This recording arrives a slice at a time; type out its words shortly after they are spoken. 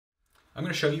I'm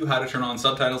going to show you how to turn on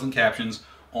subtitles and captions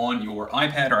on your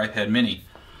iPad or iPad mini.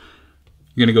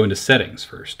 You're going to go into Settings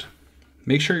first.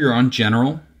 Make sure you're on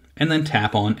General and then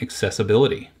tap on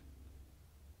Accessibility.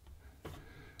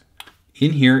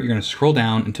 In here, you're going to scroll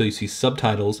down until you see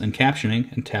Subtitles and Captioning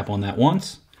and tap on that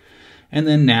once. And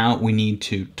then now we need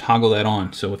to toggle that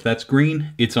on. So if that's green,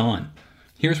 it's on.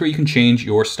 Here's where you can change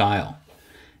your style.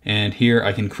 And here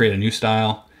I can create a new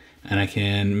style and I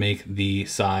can make the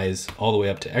size all the way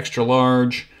up to extra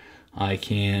large. I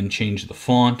can change the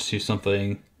font to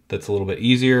something that's a little bit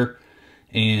easier.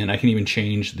 And I can even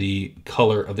change the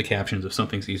color of the captions if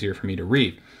something's easier for me to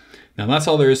read. Now that's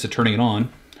all there is to turning it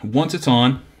on. Once it's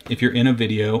on, if you're in a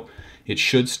video, it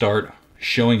should start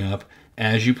showing up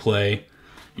as you play.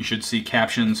 You should see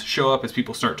captions show up as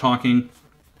people start talking.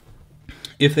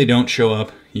 If they don't show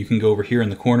up, you can go over here in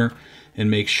the corner and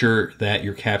make sure that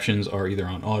your captions are either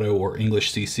on auto or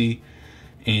English CC,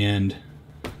 and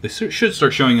they should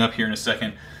start showing up here in a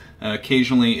second.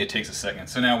 Occasionally it takes a second.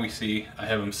 So now we see I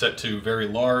have them set to very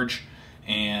large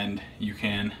and you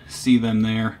can see them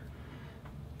there.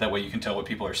 That way you can tell what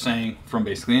people are saying from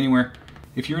basically anywhere.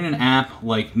 If you're in an app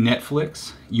like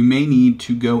Netflix, you may need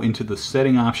to go into the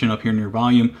setting option up here near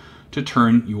volume to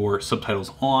turn your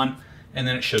subtitles on, and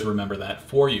then it should remember that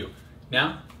for you.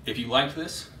 Now, if you liked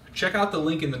this, check out the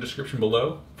link in the description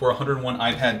below for 101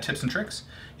 iPad tips and tricks,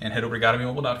 and head over to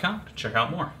GottaBeMobile.com to check out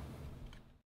more.